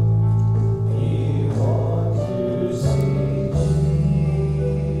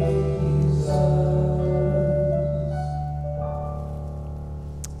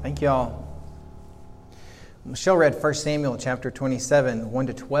Thank y'all. Michelle read 1 Samuel chapter 27, 1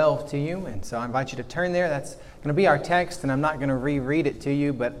 to 12 to you, and so I invite you to turn there. That's going to be our text, and I'm not going to reread it to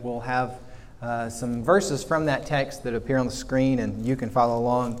you, but we'll have some verses from that text that appear on the screen, and you can follow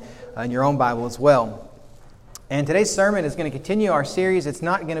along in your own Bible as well. And today's sermon is going to continue our series. It's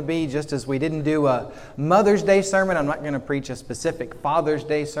not going to be just as we didn't do a Mother's Day sermon. I'm not going to preach a specific Father's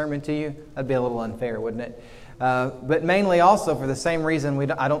Day sermon to you. That'd be a little unfair, wouldn't it? But mainly also for the same reason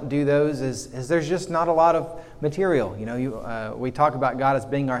I don't do those is there's just not a lot of material. You know, we talk about God as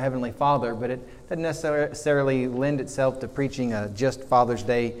being our Heavenly Father, but it doesn't necessarily lend itself to preaching a just Father's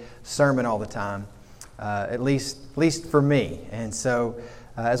Day sermon all the time, at least for me. And so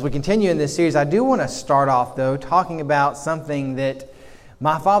as we continue in this series, I do want to start off, though, talking about something that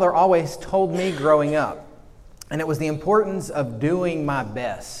my father always told me growing up, and it was the importance of doing my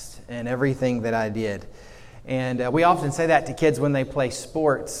best in everything that I did. And we often say that to kids when they play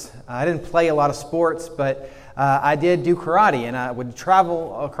sports. I didn't play a lot of sports, but I did do karate, and I would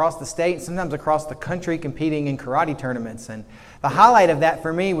travel across the state, sometimes across the country, competing in karate tournaments. And the highlight of that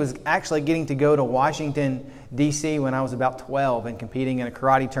for me was actually getting to go to Washington, D.C. when I was about 12 and competing in a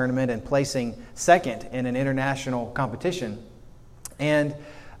karate tournament and placing second in an international competition. And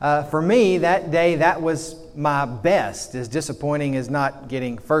for me, that day, that was my best, as disappointing as not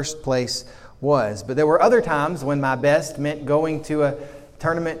getting first place was. But there were other times when my best meant going to a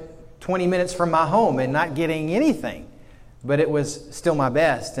tournament 20 minutes from my home and not getting anything. But it was still my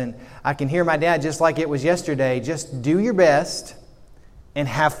best. And I can hear my dad just like it was yesterday, just do your best and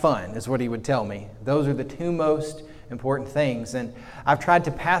have fun is what he would tell me. Those are the two most important things. And I've tried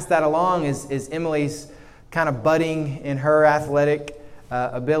to pass that along as Emily's kind of budding in her athletic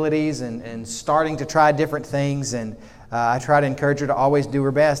abilities and starting to try different things. And I try to encourage her to always do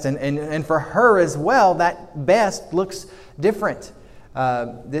her best. And for her as well, that best looks different.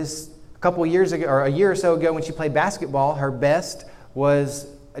 This couple of years ago, or a year or so ago, when she played basketball, her best was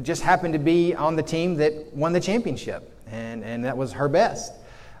just happened to be on the team that won the championship. And that was her best.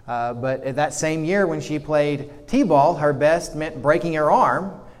 But at that same year when she played t-ball, her best meant breaking her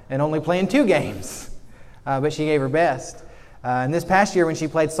arm and only playing 2 games. But she gave her best. And this past year when she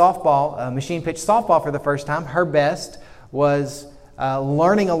played softball, machine pitch softball for the first time, her best was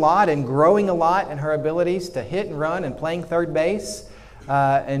learning a lot and growing a lot in her abilities to hit and run and playing third base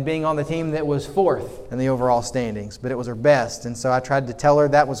and being on the team that was 4th in the overall standings. But it was her best. And so I tried to tell her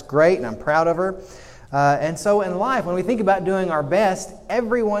that was great and I'm proud of her. And so in life, when we think about doing our best,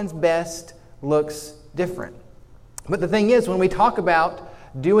 everyone's best looks different. But the thing is, when we talk about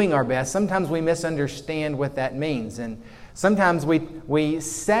doing our best, sometimes we misunderstand what that means. And sometimes we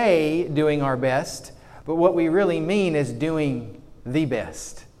say doing our best, but what we really mean is doing the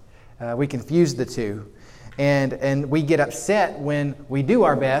best. We confuse the two. And we get upset when we do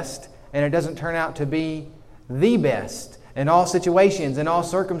our best and it doesn't turn out to be the best in all situations, in all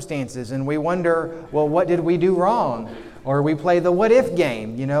circumstances. And we wonder, well, what did we do wrong? Or we play the what if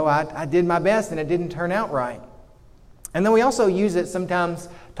game. You know, I did my best and it didn't turn out right. And then we also use it sometimes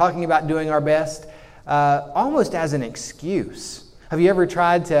talking about doing our best almost as an excuse. Have you ever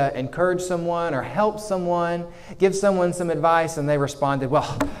tried to encourage someone or help someone, give someone some advice, and they responded,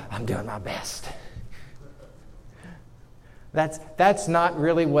 well, I'm doing my best. That's not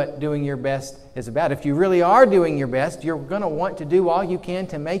really what doing your best is about. If you really are doing your best, you're going to want to do all you can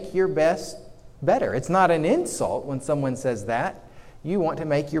to make your best better. It's not an insult when someone says that. You want to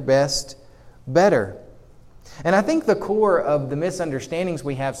make your best better. And I think the core of the misunderstandings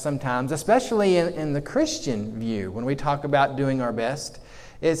we have sometimes, especially in the Christian view, when we talk about doing our best,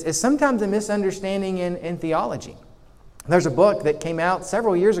 is sometimes a misunderstanding in theology. There's a book that came out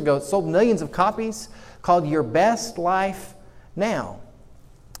several years ago. It sold millions of copies called Your Best Life Now.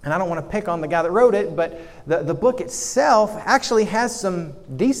 And I don't want to pick on the guy that wrote it, but the book itself actually has some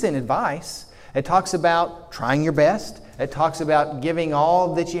decent advice. It talks about trying your best. It talks about giving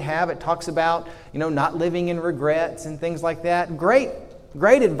all that you have. It talks about, not living in regrets and things like that. Great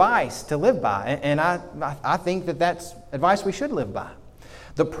advice to live by. And I think that that's advice we should live by.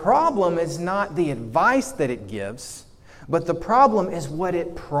 The problem is not the advice that it gives, but the problem is what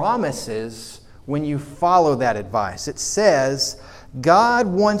it promises when you follow that advice. It says, God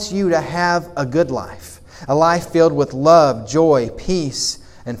wants you to have a good life, a life filled with love, joy, peace,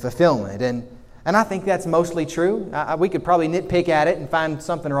 and fulfillment. And I think that's mostly true. We could probably nitpick at it and find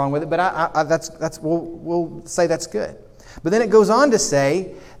something wrong with it, but we'll say that's good. But then it goes on to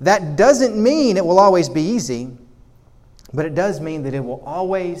say that doesn't mean it will always be easy, but it does mean that it will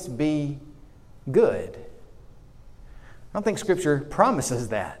always be good. I don't think Scripture promises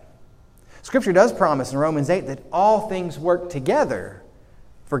that. Scripture does promise in Romans 8 that all things work together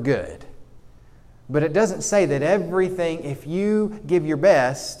for good. But it doesn't say that everything, if you give your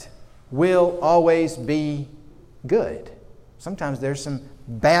best, will always be good. Sometimes there's some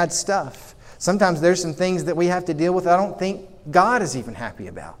bad stuff. Sometimes there's some things that we have to deal with I don't think God is even happy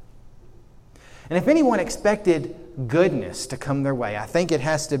about. And if anyone expected goodness to come their way, I think it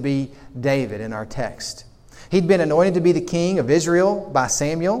has to be David in our text. He'd been anointed to be the king of Israel by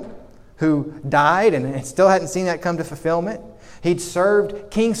Samuel, who died and still hadn't seen that come to fulfillment. He'd served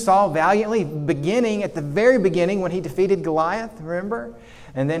King Saul valiantly, beginning at the very beginning when he defeated Goliath, remember?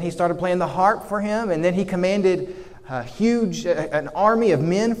 And then he started playing the harp for him, and then he commanded an army of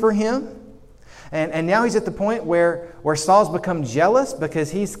men for him. And now he's at the point where Saul's become jealous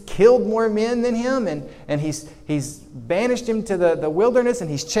because he's killed more men than him, and he's banished him to the wilderness, and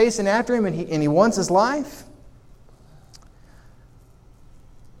he's chasing after him, and he wants his life.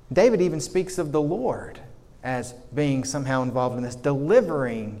 David even speaks of the Lord as being somehow involved in this,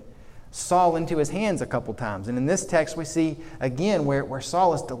 delivering Saul into his hands a couple times. And in this text we see again where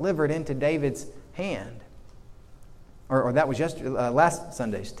Saul is delivered into David's hand. Or that was last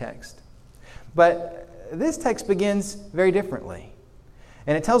Sunday's text. But this text begins very differently.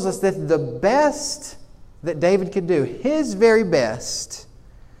 And it tells us that the best that David could do, his very best,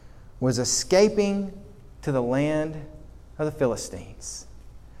 was escaping to the land of the Philistines.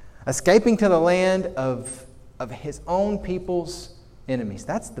 Escaping to the land of his own people's enemies.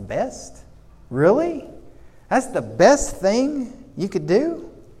 That's the best? Really? That's the best thing you could do?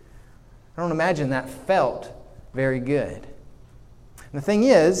 I don't imagine that felt very good. And the thing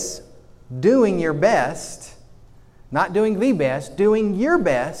is, doing your best, not doing the best, doing your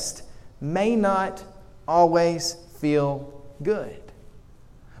best may not always feel good.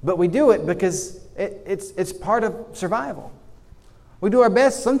 But we do it because it's part of survival. We do our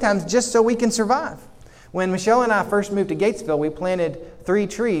best sometimes just so we can survive. When Michelle and I first moved to Gatesville, we planted 3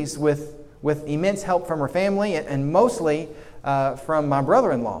 trees with immense help from her family and mostly from my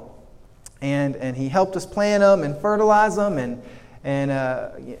brother-in-law. And he helped us plant them and fertilize them and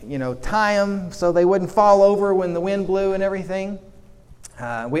tie them so they wouldn't fall over when the wind blew and everything.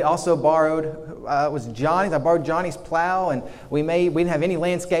 We also borrowed, I borrowed Johnny's plow, and we didn't have any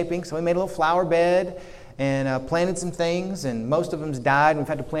landscaping, so we made a little flower bed and planted some things, and most of them's died, and we've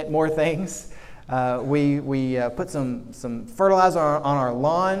had to plant more things. We put some fertilizer on our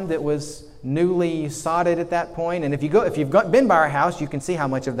lawn that was newly sodded at that point. And if you've been by our house, you can see how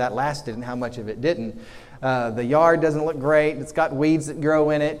much of that lasted and how much of it didn't. The yard doesn't look great. It's got weeds that grow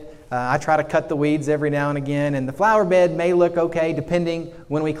in it. I try to cut the weeds every now and again. And the flower bed may look okay depending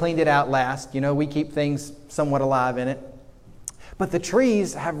when we cleaned it out last. We keep things somewhat alive in it. But the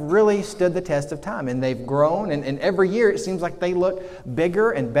trees have really stood the test of time, and they've grown, and every year it seems like they look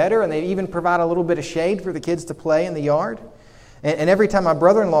bigger and better, and they even provide a little bit of shade for the kids to play in the yard. And every time my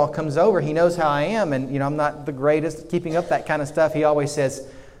brother-in-law comes over, he knows how I am, and I'm not the greatest at keeping up that kind of stuff. He always says,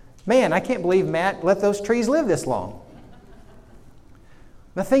 "Man, I can't believe Matt let those trees live this long."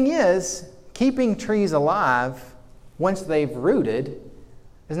 The thing is, keeping trees alive once they've rooted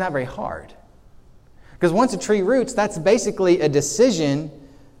is not very hard. Because once a tree roots, that's basically a decision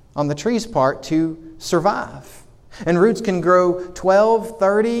on the tree's part to survive. And roots can grow 12,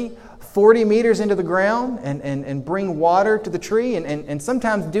 30, 40 meters into the ground and bring water to the tree and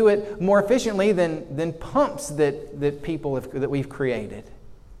sometimes do it more efficiently than pumps that we've created.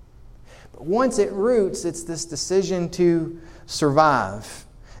 But once it roots, it's this decision to survive.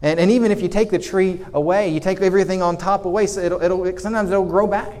 And even if you take the tree away, you take everything on top away, so sometimes it'll grow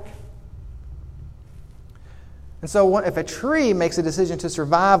back. And so if a tree makes a decision to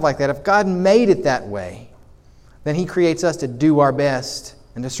survive like that, if God made it that way, then He creates us to do our best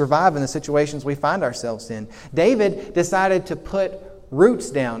and to survive in the situations we find ourselves in. David decided to put roots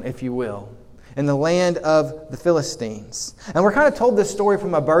down, if you will, in the land of the Philistines. And we're kind of told this story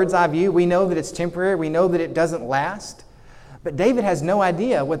from a bird's eye view. We know that it's temporary. We know that it doesn't last. But David has no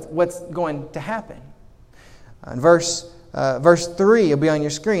idea what's going to happen. In Verse 3 will be on your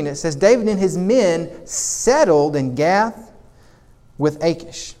screen. It says, David and his men settled in Gath with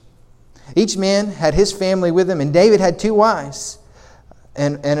Achish. Each man had his family with him, and David had 2 wives,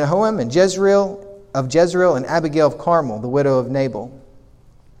 and Ahoam and Jezreel and Abigail of Carmel, the widow of Nabal.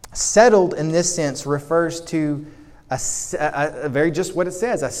 Settled in this sense refers to a very just what it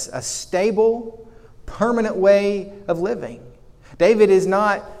says, a stable, permanent way of living. David is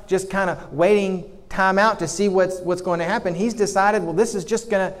not just kind of waiting time out to see what's going to happen. He's decided, well, this is just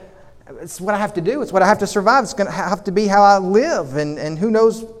going to, it's what I have to do. It's what I have to survive. It's going to have to be how I live, and who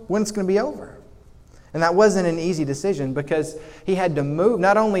knows when it's going to be over. And that wasn't an easy decision because he had to move.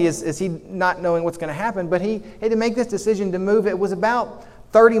 Not only is he not knowing what's going to happen, but he had to make this decision to move. It was about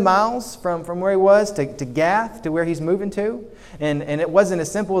 30 miles from where he was to Gath, to where he's moving to. And it wasn't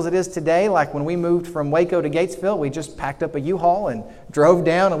as simple as it is today. Like when we moved from Waco to Gatesville, we just packed up a U-Haul and drove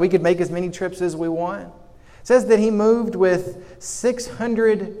down, and we could make as many trips as we want. It says that he moved with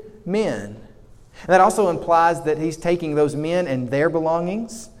 600 men. And that also implies that he's taking those men and their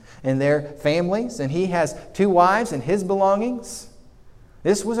belongings and their families, and he has 2 wives and his belongings.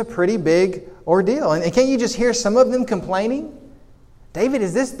 This was a pretty big ordeal. And can't you just hear some of them complaining? David,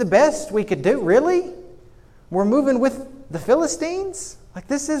 is this the best we could do? Really? We're moving with the Philistines? Like,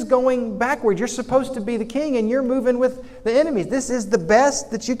 this is going backward. You're supposed to be the king, and you're moving with the enemies. This is the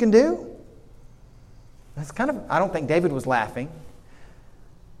best that you can do? It's kind of, I don't think David was laughing.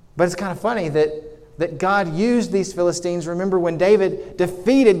 But it's kind of funny that God used these Philistines. Remember when David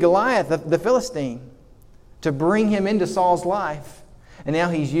defeated Goliath, the Philistine, to bring him into Saul's life. And now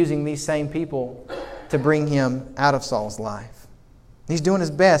he's using these same people to bring him out of Saul's life. He's doing his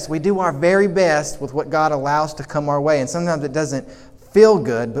best. We do our very best with what God allows to come our way. And sometimes it doesn't feel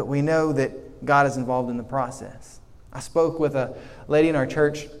good, but we know that God is involved in the process. I spoke with a lady in our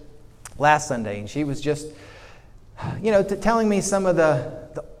church last Sunday, and she was just, telling me some of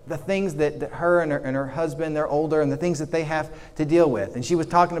the things that her and her husband, they're older, and the things that they have to deal with. And she was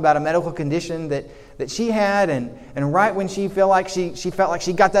talking about a medical condition that she had, and right when she felt like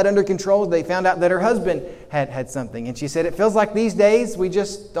she got that under control, they found out that her husband had something. And she said, it feels like these days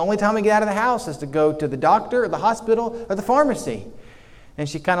the only time we get out of the house is to go to the doctor or the hospital or the pharmacy. And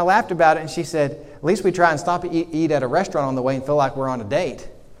she kind of laughed about it, and she said, at least we try and stop and eat at a restaurant on the way and feel like we're on a date.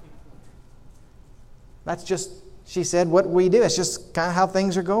 That's just, she said, what we do. It's just kind of how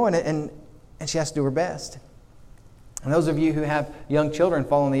things are going, and she has to do her best. And those of you who have young children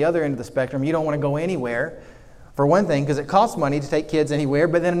fall on the other end of the spectrum, you don't want to go anywhere, for one thing, because it costs money to take kids anywhere.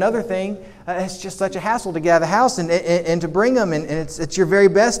 But then another thing, it's just such a hassle to get out of the house and to bring them, and it's your very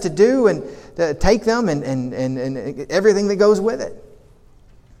best to do and to take them and everything that goes with it.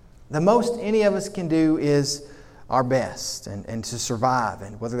 The most any of us can do is our best and to survive,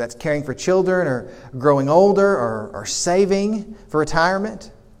 and whether that's caring for children or growing older or saving for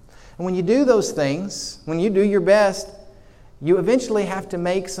retirement. And when you do those things, when you do your best, you eventually have to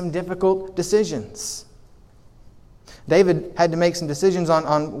make some difficult decisions. David had to make some decisions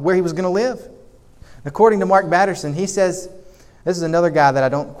on where he was going to live. According to Mark Batterson, he says, this is another guy that I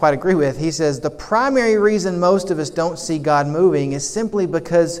don't quite agree with. He says, the primary reason most of us don't see God moving is simply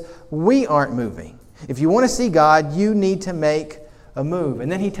because we aren't moving. If you want to see God, you need to make a move.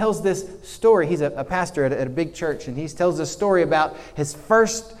 And then he tells this story. He's a pastor at a big church, and he tells this story about his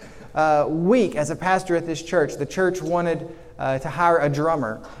first week as a pastor at this church. The church wanted to hire a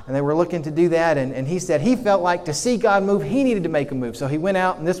drummer, and they were looking to do that. And he said he felt like to see God move, he needed to make a move. So he went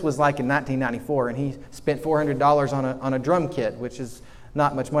out, and this was like in 1994, and he spent $400 on a drum kit, which is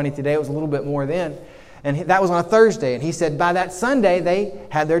not much money today. It was a little bit more then. And that was on a Thursday. And he said by that Sunday, they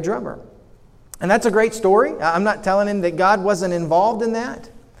had their drummer. And that's a great story. I'm not telling him that God wasn't involved in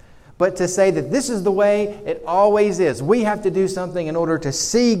that. But to say that this is the way it always is. We have to do something in order to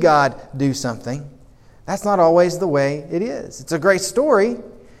see God do something. That's not always the way it is. It's a great story,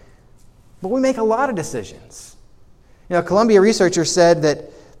 but we make a lot of decisions. Columbia researchers said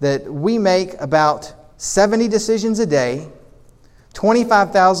that we make about 70 decisions a day,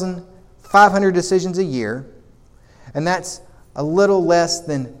 25,500 decisions a year, and that's a little less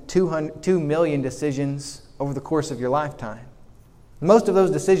than 2 million decisions over the course of your lifetime. Most of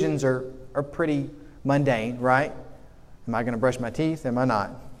those decisions are pretty mundane, right? Am I going to brush my teeth? Am I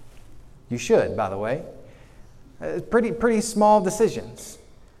not? You should, by the way. Pretty small decisions.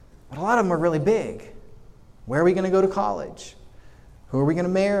 But a lot of them are really big. Where are we going to go to college? Who are we going to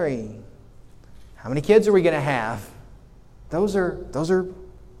marry? How many kids are we going to have? Those are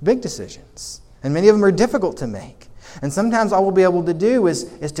big decisions. And many of them are difficult to make. And sometimes all we'll be able to do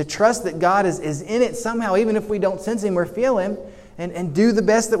is to trust that God is in it somehow, even if we don't sense Him or feel Him, and do the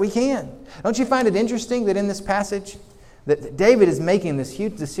best that we can. Don't you find it interesting that in this passage, that David is making this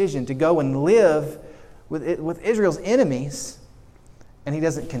huge decision to go and live with Israel's enemies, and he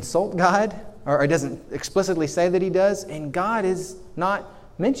doesn't consult God, or doesn't explicitly say that he does, and God is not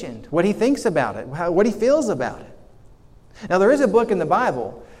mentioned, what he thinks about it, what he feels about it. Now there is a book in the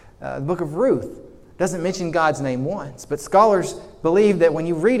Bible, the book of Ruth, doesn't mention God's name once, but scholars believe that when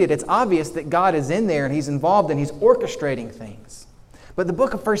you read it, it's obvious that God is in there and He's involved and He's orchestrating things. But the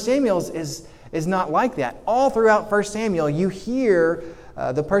book of 1 Samuel is not like that. All throughout 1 Samuel, you hear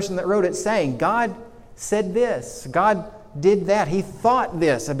the person that wrote it saying, God said this, God did that. He thought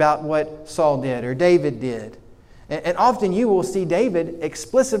this about what Saul did or David did. And often you will see David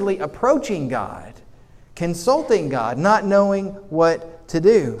explicitly approaching God, consulting God, not knowing what to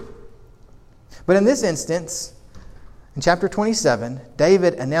do. But in this instance, in chapter 27,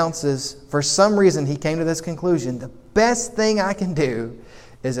 David announces, for some reason he came to this conclusion, the best thing I can do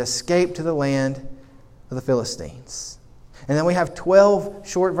is escape to the land of the Philistines. And then we have 12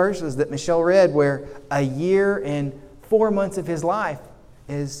 short verses that Michelle read where a year and 4 months of his life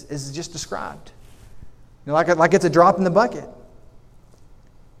is just described. Like it's a drop in the bucket.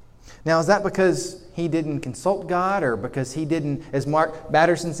 Now, is that because he didn't consult God, or because he didn't, as Mark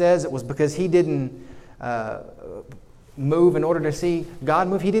Batterson says, it was because he didn't move in order to see God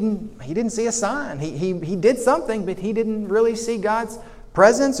move? He didn't see a sign. He did something, but he didn't really see God's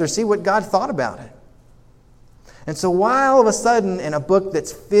presence or see what God thought about it. And so why all of a sudden in a book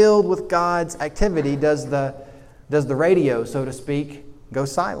that's filled with God's activity does the radio, so to speak, go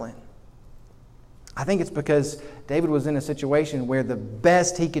silent? I think it's because David was in a situation where the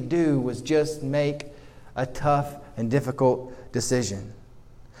best he could do was just make a tough and difficult decision.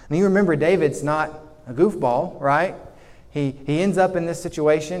 And you remember, David's not a goofball, right? He ends up in this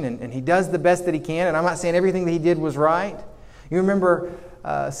situation and he does the best that he can. And I'm not saying everything that he did was right. You remember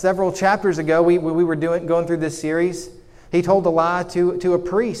several chapters ago, we were going through this series. He told a lie to a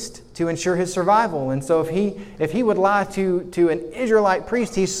priest to ensure his survival. And so if he would lie to an Israelite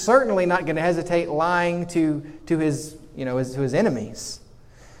priest, he's certainly not going to hesitate lying to his enemies.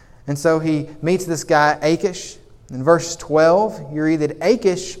 And so he meets this guy Achish. In verse 12, you read that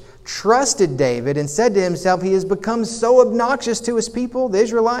Achish trusted David and said to himself, he has become so obnoxious to his people, the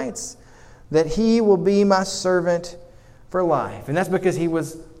Israelites, that he will be my servant for life. And that's because he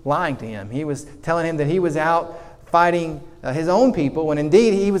was lying to him. He was telling him that he was out fighting his own people, when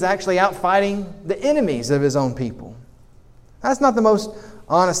indeed he was actually out fighting the enemies of his own people. That's not the most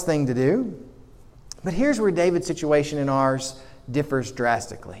honest thing to do. But here's where David's situation and ours differs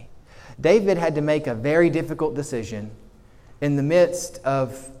drastically. David had to make a very difficult decision in the midst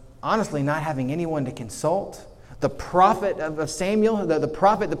of, honestly, not having anyone to consult. The prophet of Samuel, the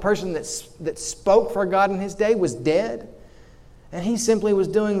prophet, the person that spoke for God in his day, was dead. And he simply was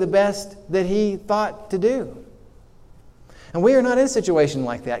doing the best that he thought to do. And we are not in a situation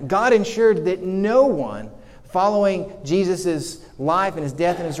like that. God ensured that no one following Jesus' life and his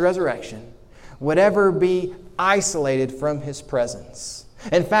death and his resurrection would ever be isolated from his presence.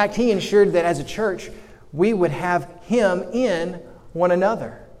 In fact, he ensured that as a church, we would have him in one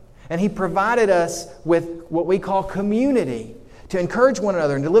another. And he provided us with what we call community to encourage one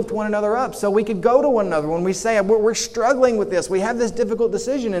another and to lift one another up, so we could go to one another when we say, we're struggling with this, we have this difficult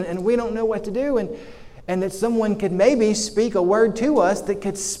decision and we don't know what to do, and that someone could maybe speak a word to us that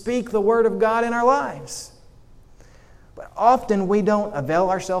could speak the word of God in our lives. But often we don't avail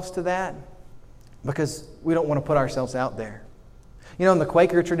ourselves to that because we don't want to put ourselves out there. You know, in the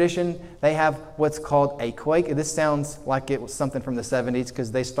Quaker tradition, they have what's called a Quaker. This sounds like it was something from the 70s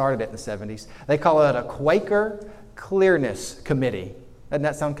because they started it in the 70s. They call it a Quaker Clearness Committee. Doesn't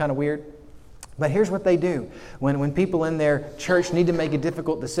that sound kind of weird? But here's what they do. When people in their church need to make a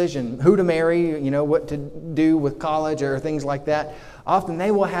difficult decision, who to marry, what to do with college or things like that, often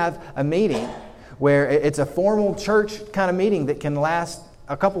they will have a meeting where it's a formal church kind of meeting that can last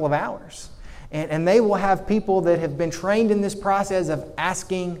a couple of hours. And they will have people that have been trained in this process of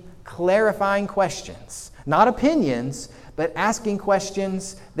asking clarifying questions. Not opinions, but asking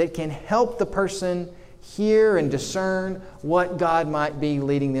questions that can help the person hear and discern what God might be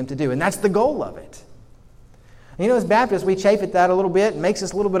leading them to do. And that's the goal of it. As Baptists, we chafe at that a little bit. It makes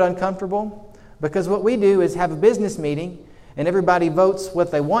us a little bit uncomfortable because what we do is have a business meeting and everybody votes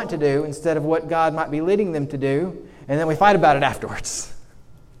what they want to do instead of what God might be leading them to do, and then we fight about it afterwards.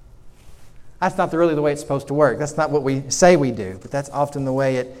 That's not really the way it's supposed to work. That's not what we say we do, but that's often the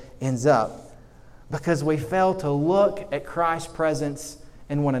way it ends up because we fail to look at Christ's presence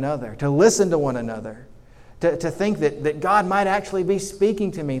in one another, to listen to one another, to think that God might actually be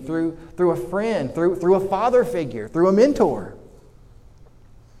speaking to me through a friend, through a father figure, through a mentor.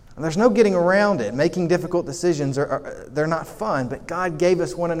 And there's no getting around it. Making difficult decisions, they're not fun, but God gave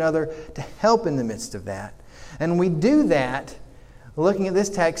us one another to help in the midst of that. And we do that looking at this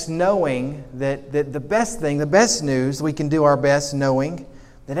text knowing that the best thing, the best news, we can do our best knowing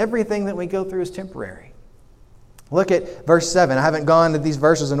that everything that we go through is temporary. Look at verse 7. I haven't gone to these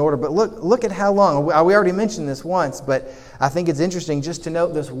verses in order, but look at how long. We already mentioned this once, but I think it's interesting just to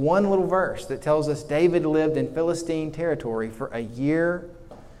note this one little verse that tells us David lived in Philistine territory for a year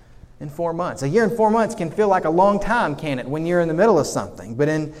and 4 months. A year and 4 months can feel like a long time, can it, when you're in the middle of something? But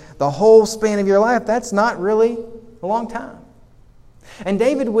in the whole span of your life, that's not really a long time. And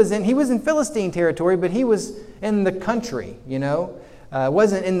David was in Philistine territory, but he was in the country,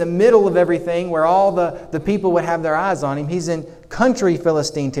 wasn't in the middle of everything where all the people would have their eyes on him. He's in country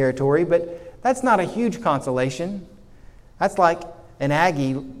Philistine territory, but that's not a huge consolation. That's like an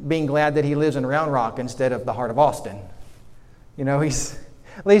Aggie being glad that he lives in Round Rock instead of the heart of Austin. You know,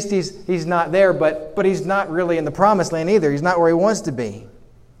 at least he's not there, but he's not really in the promised land either. He's not where he wants to be.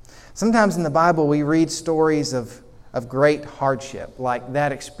 Sometimes in the Bible we read stories of great hardship, like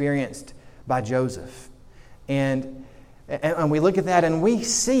that experienced by Joseph. And we look at that and we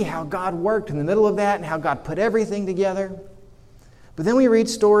see how God worked in the middle of that and how God put everything together. But then we read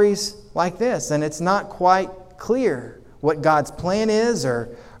stories like this, and it's not quite clear what God's plan is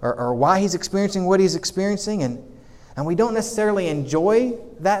or why He's experiencing what He's experiencing. And we don't necessarily enjoy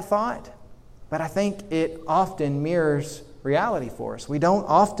that thought, but I think it often mirrors reality for us. We don't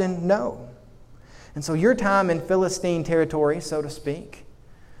often know. And so your time in Philistine territory, so to speak,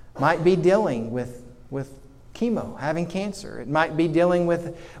 might be dealing with chemo, having cancer. It might be dealing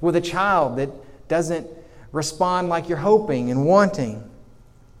with a child that doesn't respond like you're hoping and wanting.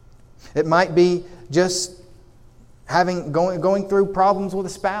 It might be just going through problems with a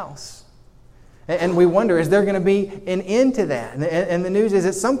spouse. And we wonder, is there going to be an end to that? And the news is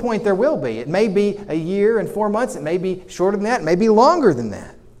at some point there will be. It may be a year and 4 months. It may be shorter than that. It may be longer than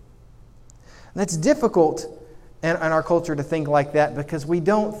that. And it's difficult in our culture to think like that because we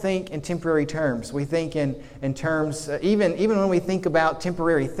don't think in temporary terms. We think in terms, even when we think about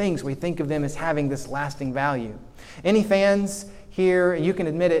temporary things, we think of them as having this lasting value. Any fans here, you can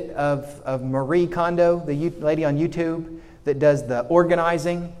admit it, of Marie Kondo, the lady on YouTube that does the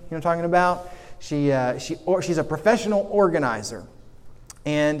organizing, you know what I'm talking about? She's a professional organizer.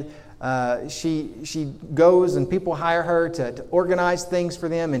 And she goes and people hire her to organize things for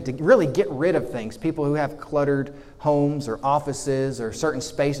them and to really get rid of things. People who have cluttered homes or offices or certain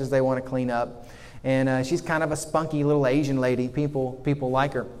spaces they want to clean up. And she's kind of a spunky little Asian lady. People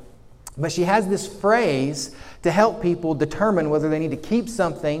like her. But she has this phrase to help people determine whether they need to keep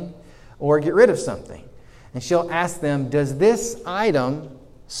something or get rid of something. And she'll ask them, does this item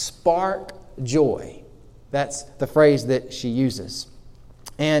spark joy? That's the phrase that she uses.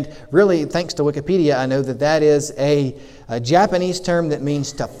 And really, thanks to Wikipedia, I know that is a Japanese term that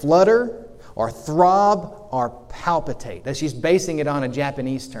means to flutter or throb or palpitate. That she's basing it on a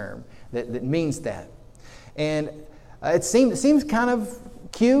Japanese term that means that. And it seems kind of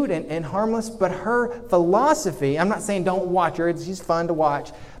cute and harmless, but her philosophy, I'm not saying don't watch her, she's fun to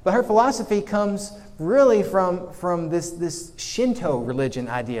watch, but her philosophy comes really from this Shinto religion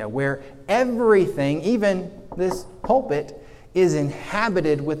idea where everything, even this pulpit, is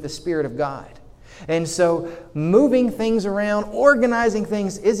inhabited with the Spirit of God. And so moving things around, organizing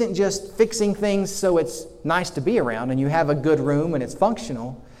things isn't just fixing things so it's nice to be around and you have a good room and it's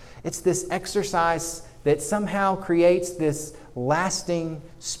functional. It's this exercise that somehow creates this lasting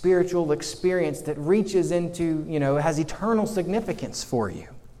spiritual experience that reaches into, has eternal significance for you.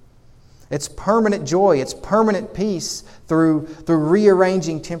 It's permanent joy, it's permanent peace through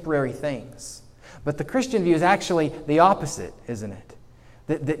rearranging temporary things. But the Christian view is actually the opposite, isn't it?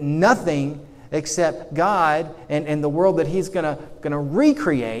 That nothing except God and the world that He's going to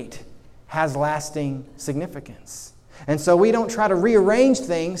recreate has lasting significance. And so we don't try to rearrange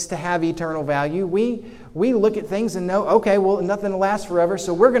things to have eternal value. We look at things and know, okay, well, nothing will last forever,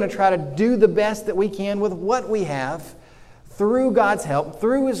 so we're going to try to do the best that we can with what we have through God's help,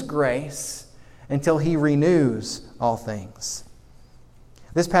 through His grace, until He renews all things.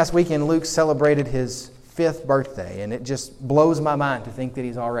 This past weekend, Luke celebrated his 5th birthday, and it just blows my mind to think that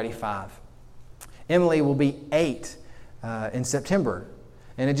he's already 5. Emily will be 8 in September,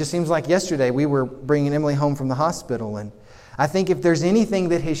 and it just seems like yesterday we were bringing Emily home from the hospital, and I think if there's anything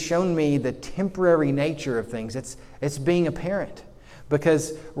that has shown me the temporary nature of things, it's being a parent.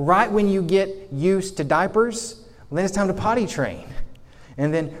 Because right when you get used to diapers, then it's time to potty train.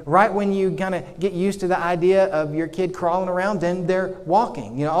 And then right when you kind of get used to the idea of your kid crawling around, then they're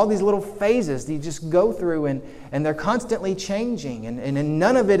walking. All these little phases that you just go through and they're constantly changing. And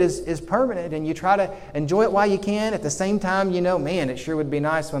none of it is permanent. And you try to enjoy it while you can. At the same time, man, it sure would be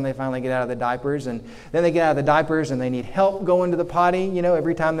nice when they finally get out of the diapers. And then they get out of the diapers and they need help going to the potty.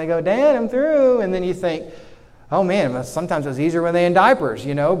 Every time they go, Dad, I'm through. And then you think, oh man, sometimes it's easier when they're in diapers,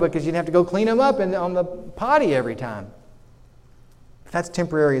 because you'd have to go clean them up on the potty every time. That's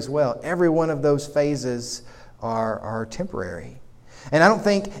temporary as well. Every one of those phases are temporary. And I don't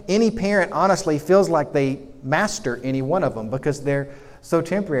think any parent honestly feels like they master any one of them because they're so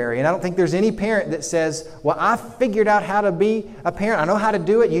temporary. And I don't think there's any parent that says, well, I figured out how to be a parent. I know how to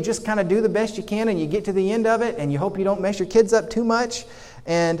do it. You just kind of do the best you can and you get to the end of it and you hope you don't mess your kids up too much.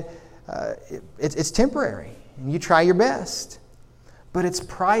 And it's temporary. And you try your best. But it's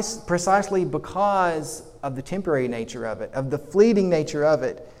precisely because of the temporary nature of it, of the fleeting nature of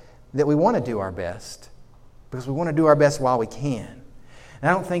it, that we want to do our best. Because we want to do our best while we can. And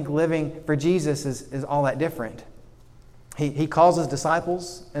I don't think living for Jesus is all that different. He calls his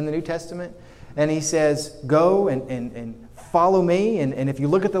disciples in the New Testament, and he says, go and follow me. And if you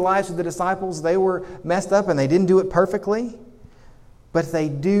look at the lives of the disciples, they were messed up and they didn't do it perfectly. But they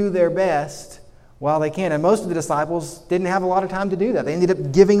do their best while they can. And most of the disciples didn't have a lot of time to do that. They ended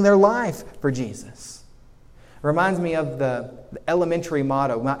up giving their life for Jesus. It reminds me of the elementary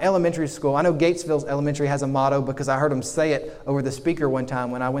motto. My elementary school, I know Gatesville's elementary has a motto because I heard them say it over the speaker one time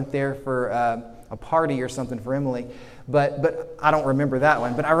when I went there for a party or something for Emily. But I don't remember that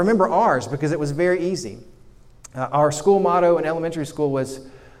one. But I remember ours because it was very easy. Our school motto in elementary school was,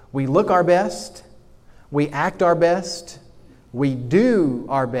 we look our best, we act our best, we do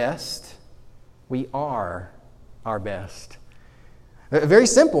our best, we are our best. Very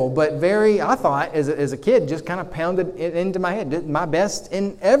simple, but very, I thought, as a kid, just kind of pounded it into my head. My best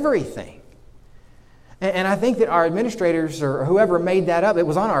in everything. And I think that our administrators or whoever made that up, it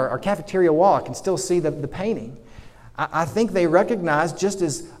was on our cafeteria wall. I can still see the painting. I think they recognized, just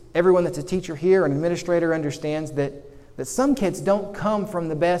as everyone that's a teacher here, an administrator understands, that some kids don't come from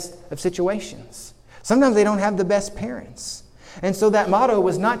the best of situations. Sometimes they don't have the best parents. And so that motto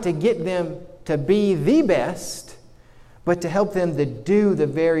was not to get them to be the best, but to help them to do the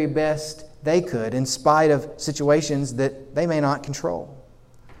very best they could in spite of situations that they may not control.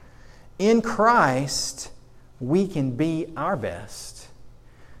 In Christ, we can be our best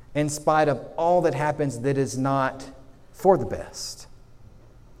in spite of all that happens that is not for the best.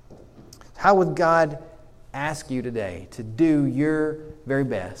 How would God ask you today to do your very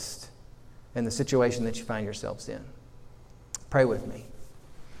best in the situation that you find yourselves in? Pray with me.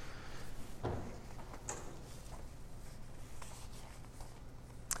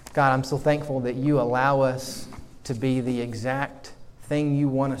 God, I'm so thankful that you allow us to be the exact thing you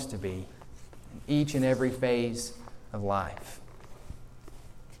want us to be in each and every phase of life.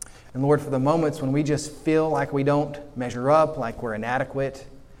 And Lord, for the moments when we just feel like we don't measure up, like we're inadequate,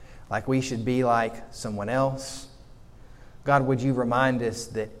 like we should be like someone else, God, would you remind us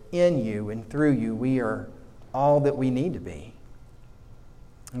that in you and through you, we are all that we need to be.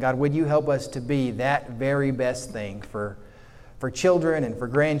 And God, would you help us to be that very best thing for children and for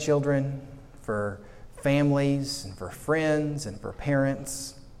grandchildren, for families and for friends and for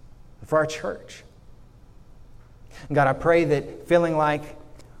parents, and for our church. And God, I pray that feeling like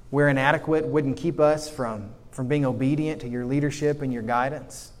we're inadequate wouldn't keep us from being obedient to your leadership and your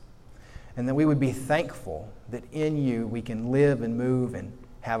guidance, and that we would be thankful that in you we can live and move and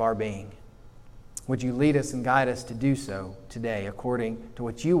have our being. Would you lead us and guide us to do so today according to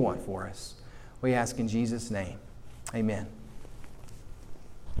what you want for us? We ask in Jesus' name. Amen.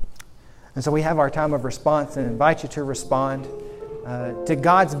 And so we have our time of response and invite you to respond to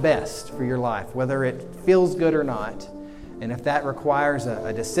God's best for your life, whether it feels good or not. And if that requires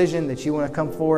a decision that you want to come forward